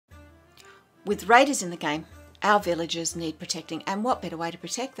With raiders in the game, our villagers need protecting, and what better way to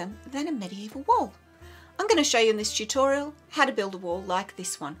protect them than a medieval wall? I'm going to show you in this tutorial how to build a wall like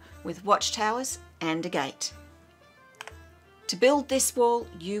this one with watchtowers and a gate. To build this wall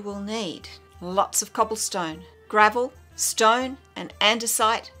you will need lots of cobblestone, gravel, stone and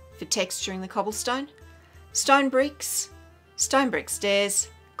andesite for texturing the cobblestone, stone brick stairs,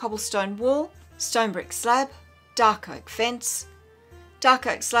 cobblestone wall, stone brick slab, dark oak fence, dark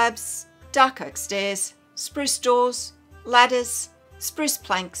oak slabs, dark oak stairs, spruce doors, ladders, spruce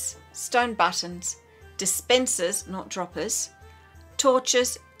planks, stone buttons, dispensers, not droppers,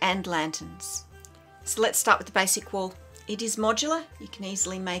 torches and lanterns. So let's start with the basic wall. It is modular, you can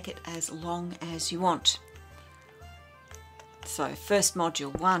easily make it as long as you want. So first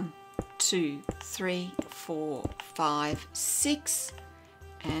module, 1, 2, 3, 4, 5, 6,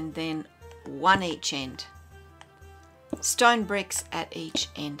 and then 1 each end. Stone bricks at each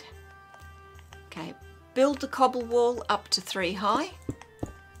end. Okay, build the cobble wall up to 3 high.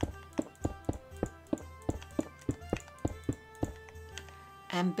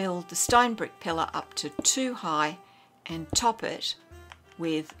 And build the stone brick pillar up to 2 high and top it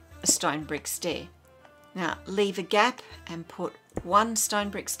with a stone brick stair. Now leave a gap and put 1 stone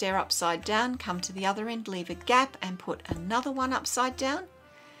brick stair upside down, come to the other end, leave a gap and put another one upside down,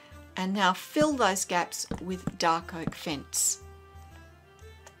 and now fill those gaps with dark oak fence.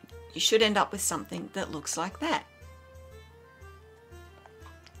 You should end up with something that looks like that.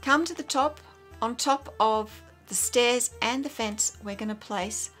 Come to the top. On top of the stairs and the fence we're going to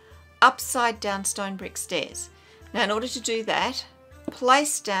place upside down stone brick stairs. Now in order to do that,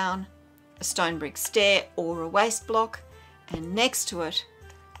 place down a stone brick stair or a waste block, and next to it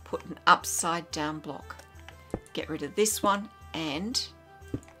put an upside down block. Get rid of this one and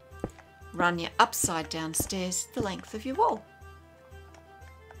run your upside down stairs the length of your wall.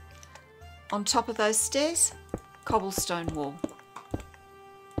 On top of those stairs, cobblestone wall.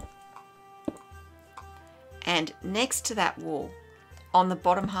 And next to that wall, on the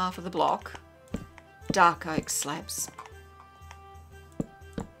bottom half of the block, dark oak slabs.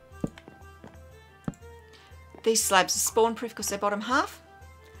 These slabs are spawn proof because they're bottom half,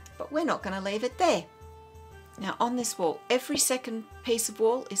 but we're not going to leave it there. Now on this wall, every second piece of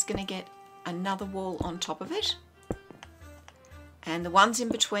wall is going to get another wall on top of it, and the ones in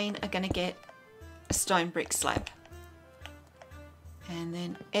between are going to get a stone brick slab. And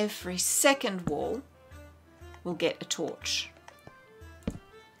then every second wall will get a torch.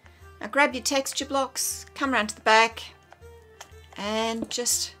 Now grab your texture blocks, come around to the back and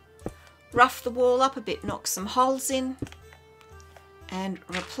just rough the wall up a bit, knock some holes in and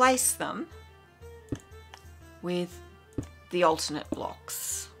replace them with the alternate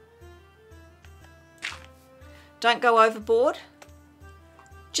blocks. Don't go overboard,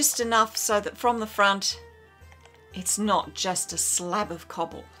 just enough so that from the front it's not just a slab of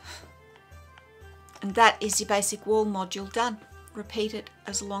cobble. And that is your basic wall module done. Repeat it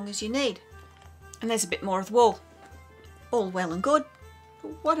as long as you need. And there's a bit more of the wall. All well and good,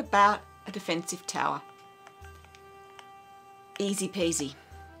 but what about a defensive tower? Easy peasy.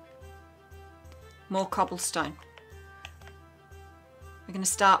 More cobblestone. We're going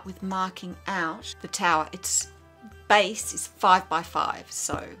to start with marking out the tower. Its base is 5 by 5,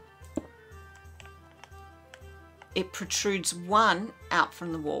 so it protrudes 1 out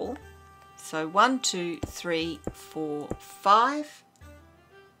from the wall. So 1, 2, 3, 4, 5.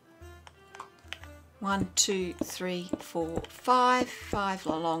 1, 2, 3, 4, 5. 5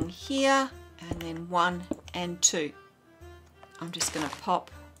 along here, and then 1 and 2. I'm just going to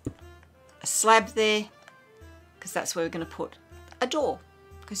pop a slab there because that's where we're going to put a door,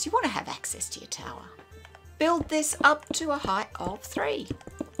 because you want to have access to your tower. Build this up to a height of 3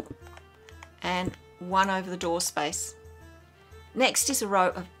 and 1 over the door space. Next is a row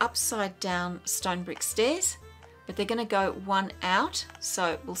of upside down stone brick stairs, but they're going to go 1 out,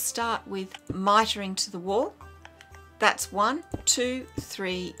 so we'll start with mitering to the wall. That's 1, 2,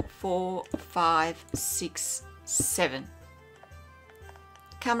 3, 4, 5, 6, 7.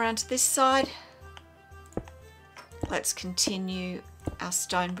 Come around to this side. Let's continue our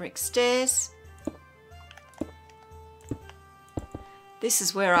stone brick stairs. This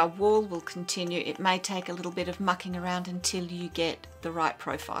is where our wall will continue. It may take a little bit of mucking around until you get the right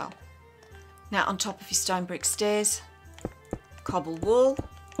profile. Now on top of your stone brick stairs, cobble wall.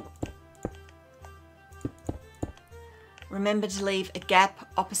 Remember to leave a gap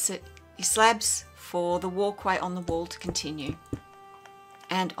opposite your slabs for the walkway on the wall to continue.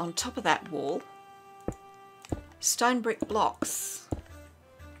 And on top of that wall, stone brick blocks.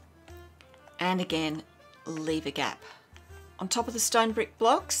 And again, leave a gap. On top of the stone brick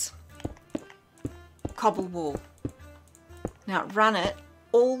blocks, cobble wall. Now run it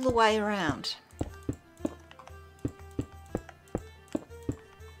all the way around.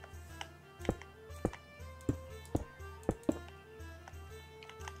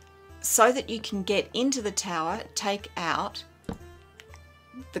 So that you can get into the tower, take out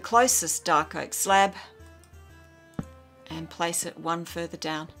the closest dark oak slab and place it one further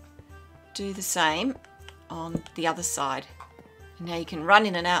down. Do the same on the other side. And now you can run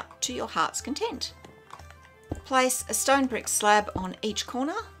in and out to your heart's content. Place a stone brick slab on each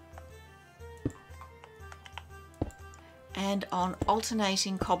corner and on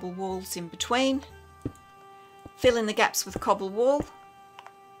alternating cobble walls in between. Fill in the gaps with cobble wall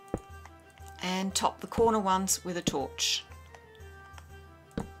and top the corner ones with a torch.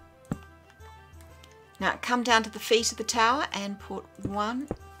 Now come down to the feet of the tower and put 1,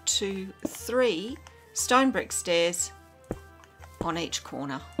 2, 3 stone brick stairs on each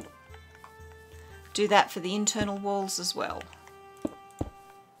corner. Do that for the internal walls as well.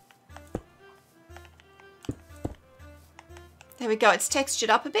 There we go, it's textured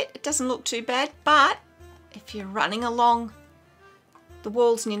up a bit. It doesn't look too bad, but if you're running along the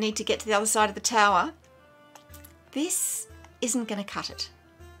walls and you need to get to the other side of the tower, this isn't going to cut it.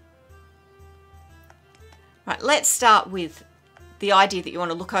 Right, let's start with the idea that you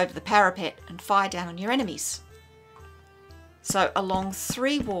want to look over the parapet and fire down on your enemies. So along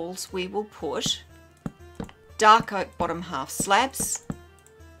 3 walls we will put dark oak bottom half slabs,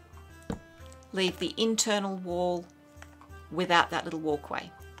 leave the internal wall without that little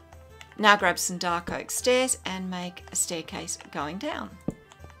walkway. Now grab some dark oak stairs and make a staircase going down.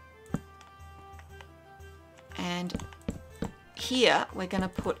 And here we're going to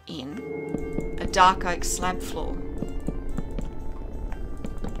put in a dark oak slab floor.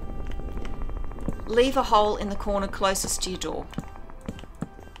 Leave a hole in the corner closest to your door.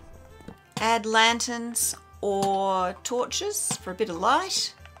 Add lanterns or torches for a bit of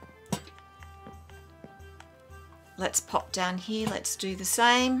light. Let's pop down here, let's do the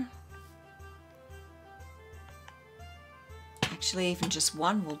same. Actually, even just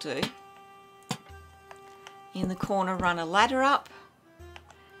one will do. In the corner, run a ladder up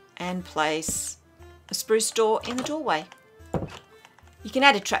and place a spruce door in the doorway. You can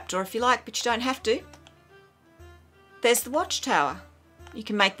add a trapdoor if you like, but you don't have to. There's the watchtower. You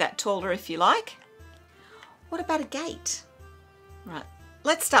can make that taller if you like. What about a gate? Right,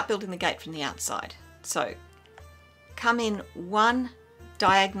 let's start building the gate from the outside. So come in 1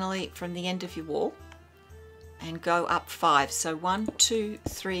 diagonally from the end of your wall and go up 5. So 1, 2,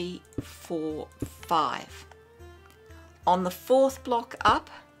 3, 4, 5. On the 4th block up,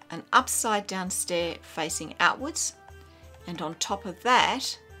 an upside down stair facing outwards, and on top of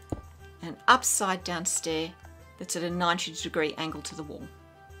that, an upside down stair that's at a 90-degree angle to the wall.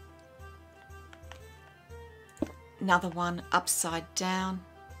 Another one upside down,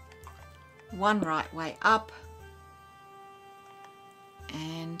 1 right way up,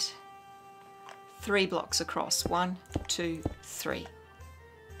 and 3 blocks across. 1, 2, 3.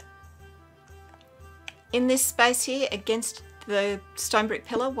 In this space here against the stone brick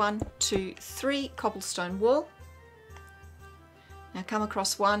pillar, 1, 2, 3 cobblestone wall. Now come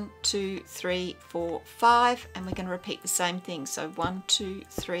across 1, 2, 3, 4, 5, and we're going to repeat the same thing. So 1, 2,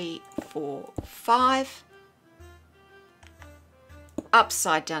 3, 4, 5.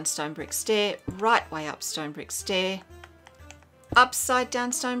 Upside down stone brick stair, right way up stone brick stair, upside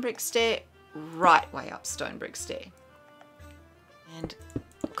down stone brick stair, right way up stone brick stair. And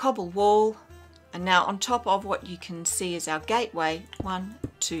cobble wall. And now on top of what you can see is our gateway, 1,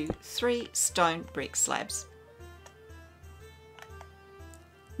 2, 3 stone brick slabs.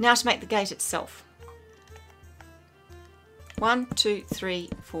 Now to make the gate itself. 1, 2, 3,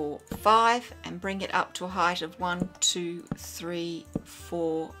 4, 5, and bring it up to a height of 1, 2, 3,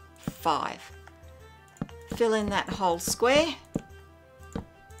 4, 5. Fill in that whole square,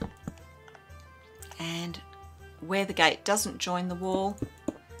 and where the gate doesn't join the wall,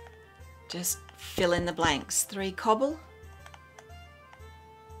 just fill in the blanks. 3 cobble,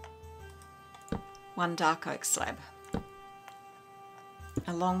 1 dark oak slab.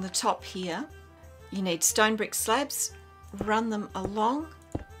 Along the top here, you need stone brick slabs. Run them along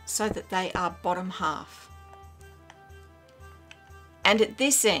so that they are bottom half. And at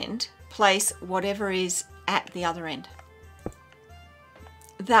this end, place whatever is at the other end.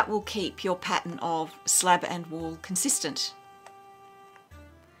 That will keep your pattern of slab and wall consistent.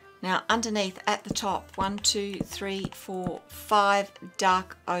 Now underneath at the top, 1, 2, 3, 4, 5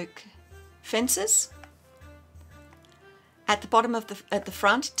 dark oak fences. At the bottom of at the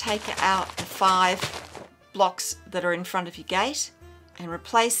front, take out the 5 blocks that are in front of your gate and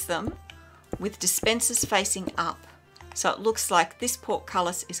replace them with dispensers facing up. So it looks like this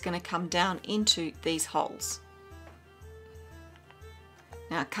portcullis is going to come down into these holes.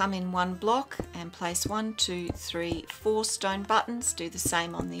 Now come in one block and place 1, 2, 3, 4 stone buttons. Do the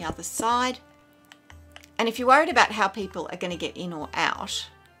same on the other side. And if you're worried about how people are going to get in or out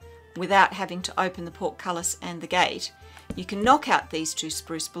without having to open the portcullis and the gate, you can knock out these 2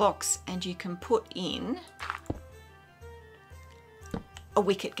 spruce blocks and you can put in a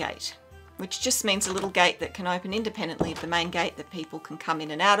wicket gate, which just means a little gate that can open independently of the main gate that people can come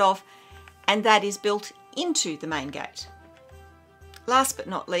in and out of, and that is built into the main gate. Last but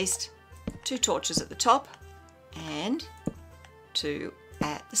not least, 2 torches at the top and 2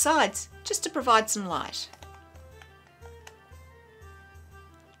 at the sides, just to provide some light.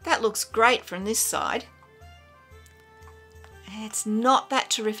 That looks great from this side. It's not that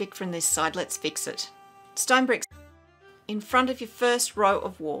terrific from this side. Let's fix it. Stone bricks in front of your first row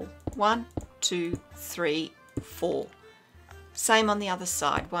of wall. 1, 2, 3, 4. Same on the other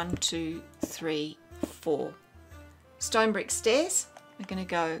side. 1, 2, 3, 4. Stone brick stairs. We're going to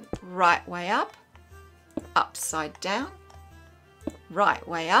go right way up, upside down, right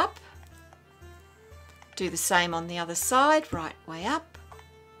way up. Do the same on the other side. Right way up,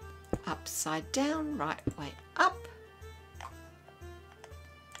 upside down, right way up.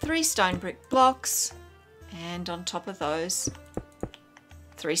 3 stone brick blocks, and on top of those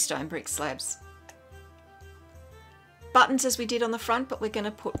 3 stone brick slabs. Buttons as we did on the front, but we're going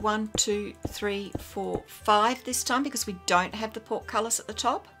to put 1, 2, 3, 4, 5 this time because we don't have the portcullis at the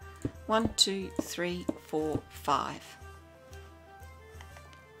top. 1, 2, 3, 4, 5.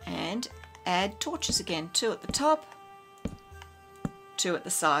 And add torches again, 2 at the top, 2 at the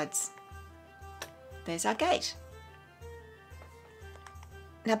sides. There's our gate.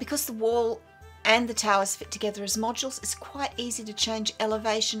 Now, because the wall and the towers fit together as modules, it's quite easy to change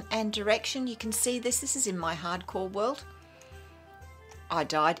elevation and direction. You can see this. This is in my hardcore world. I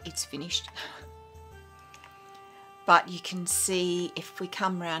died. It's finished. But you can see if we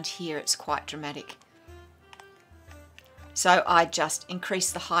come around here, it's quite dramatic. So I just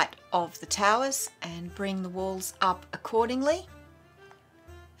increase the height of the towers and bring the walls up accordingly.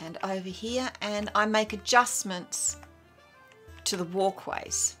 And over here, and I make adjustments to the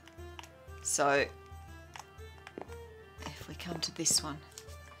walkways. So if we come to this one,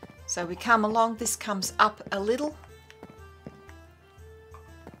 so we come along, this comes up a little,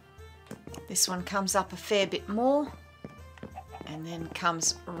 this one comes up a fair bit more, and then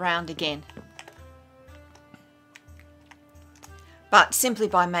comes round again. But simply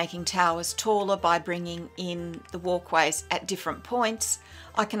by making towers taller, by bringing in the walkways at different points,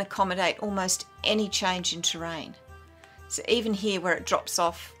 I can accommodate almost any change in terrain. So even here where it drops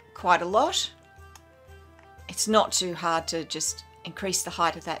off quite a lot, it's not too hard to just increase the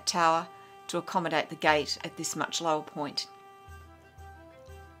height of that tower to accommodate the gate at this much lower point.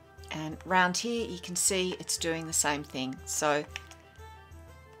 And round here you can see it's doing the same thing. So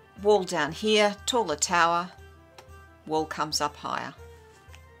wall down here, taller tower, wall comes up higher.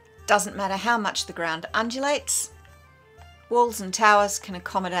 Doesn't matter how much the ground undulates, walls and towers can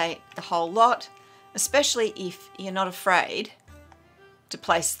accommodate the whole lot, especially if you're not afraid to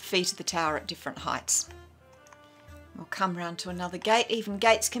place the feet of the tower at different heights. We'll come round to another gate. Even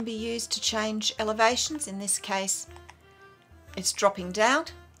gates can be used to change elevations. In this case, it's dropping down.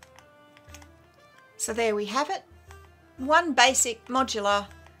 So there we have it. One basic modular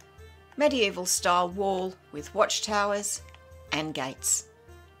medieval style wall with watchtowers and gates.